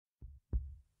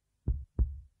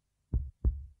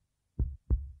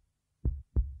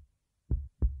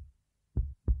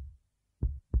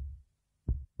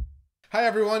Hi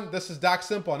everyone, this is Doc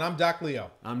Simple and I'm Doc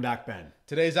Leo. I'm Doc Ben.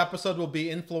 Today's episode will be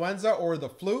influenza or the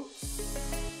flu.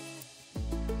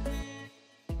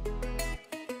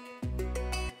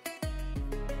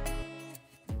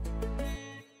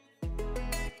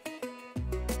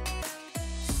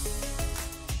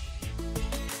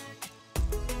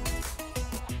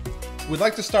 We'd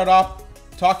like to start off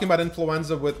talking about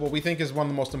influenza with what we think is one of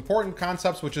the most important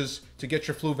concepts, which is to get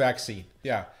your flu vaccine.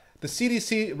 Yeah, the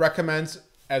CDC recommends,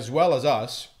 as well as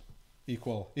us,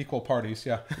 equal parties,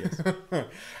 yeah, yes.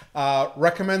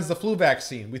 Recommends the flu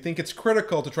vaccine. We think it's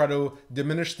critical to try to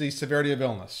diminish the severity of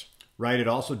illness. Right, it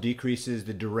also decreases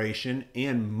the duration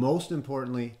and, most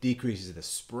importantly, decreases the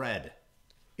spread.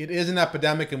 It is an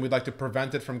epidemic and we'd like to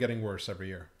prevent it from getting worse every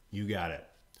year. You got it.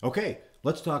 Okay,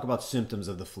 let's talk about symptoms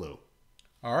of the flu.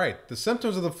 All right, the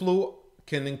symptoms of the flu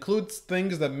can include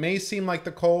things that may seem like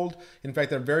the cold. In fact,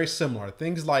 they're very similar.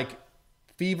 Things like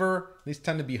fever. These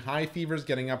tend to be high fevers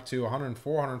getting up to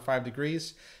 104, 105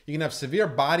 degrees. You can have severe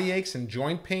body aches and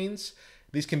joint pains.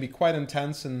 These can be quite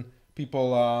intense and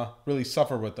people really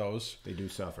suffer with those. They do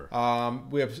suffer.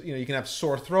 You can have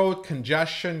sore throat,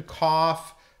 congestion,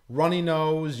 cough, runny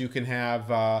nose. You can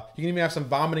even have some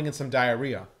vomiting and some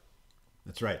diarrhea.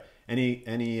 That's right.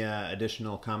 Any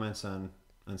additional comments on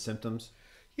symptoms?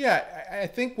 Yeah, I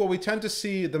think what we tend to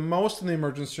see the most in the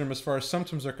emergency room as far as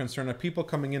symptoms are concerned are people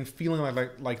coming in feeling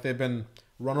like they've been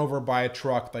run over by a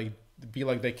truck. They feel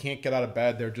like they can't get out of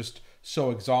bed. They're just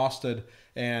so exhausted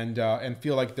and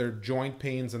feel like their joint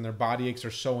pains and their body aches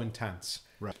are so intense.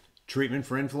 Right. Treatment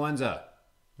for influenza.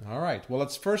 All right. Well,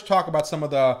 let's first talk about some of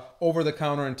the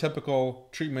over-the-counter and typical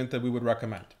treatment that we would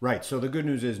recommend. Right. So the good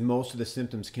news is most of the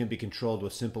symptoms can be controlled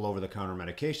with simple over-the-counter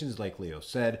medications, like Leo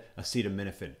said,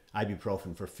 acetaminophen,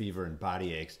 ibuprofen for fever and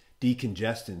body aches,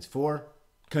 decongestants for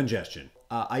congestion.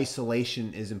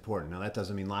 Isolation is important. Now, that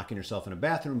doesn't mean locking yourself in a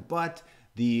bathroom, but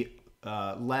the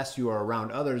less you are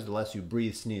around others, the less you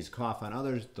breathe, sneeze, cough on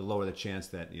others, the lower the chance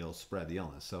that you'll spread the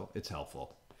illness. So it's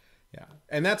helpful. Yeah,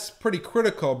 and that's pretty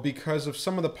critical because of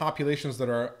some of the populations that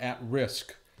are at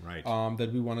risk, right?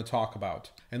 That we want to talk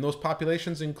about. And those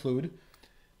populations include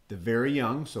the very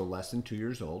young, so less than 2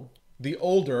 years old, the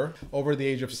older, over the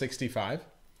age of 65,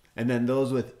 and then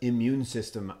those with immune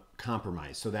system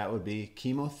compromise. So that would be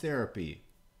chemotherapy,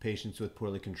 patients with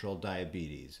poorly controlled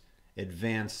diabetes,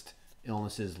 advanced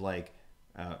illnesses like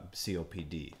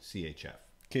COPD, CHF.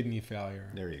 Kidney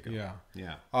failure. There you go. Yeah.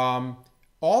 Yeah.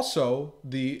 Also,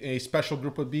 a special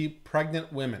group would be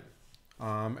pregnant women.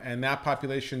 And that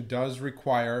population does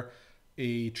require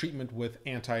a treatment with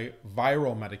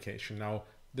antiviral medication. Now,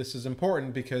 this is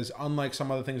important because unlike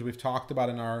some other things we've talked about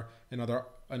in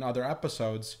other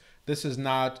episodes, this is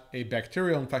not a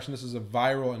bacterial infection, this is a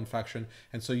viral infection.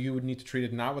 And so you would need to treat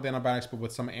it not with antibiotics, but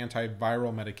with some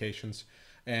antiviral medications.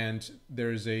 And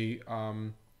there's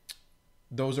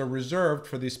those are reserved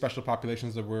for these special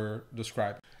populations that we're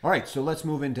describing. All right, so let's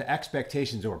move into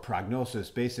expectations or prognosis.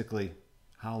 Basically,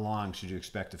 how long should you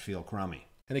expect to feel crummy?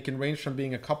 And it can range from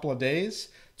being a couple of days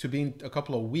to being a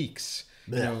couple of weeks.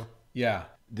 Yeah.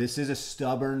 This is a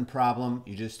stubborn problem.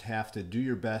 You just have to do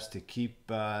your best to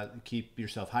keep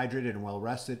yourself hydrated and well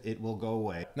rested. It will go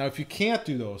away. Now, if you can't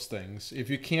do those things, if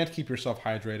you can't keep yourself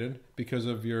hydrated because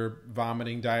of your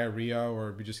vomiting, diarrhea,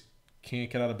 or you just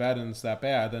can't get out of bed and it's that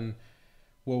bad, then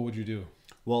what would you do?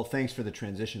 Well, thanks for the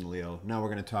transition, Leo. Now we're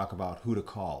going to talk about who to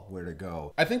call, where to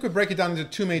go. I think we break it down into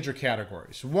two major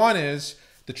categories. One is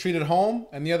the treat at home,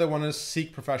 and the other one is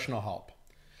seek professional help.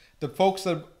 The folks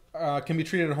that can be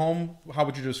treated at home, how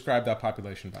would you describe that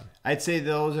population, Ben? I'd say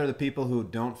those are the people who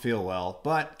don't feel well,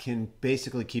 but can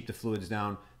basically keep the fluids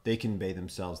down. They can bathe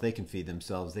themselves. They can feed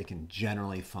themselves. They can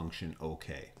generally function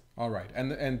okay. All right.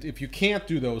 And if you can't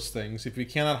do those things, if you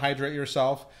cannot hydrate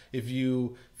yourself, if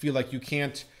you feel like you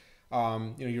can't,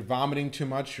 you're vomiting too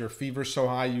much, your fever's so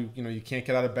high, you can't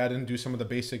get out of bed and do some of the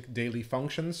basic daily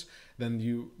functions, then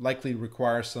you likely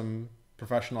require some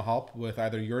professional help with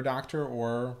either your doctor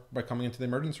or by coming into the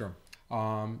emergency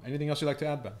room. Anything else you'd like to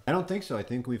add, Ben? I don't think so. I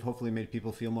think we've hopefully made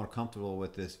people feel more comfortable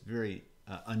with this very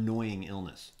annoying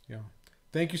illness. Yeah.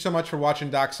 Thank you so much for watching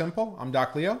Doc Simple. I'm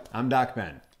Doc Leo. I'm Doc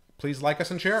Ben. Please like us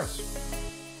and share us.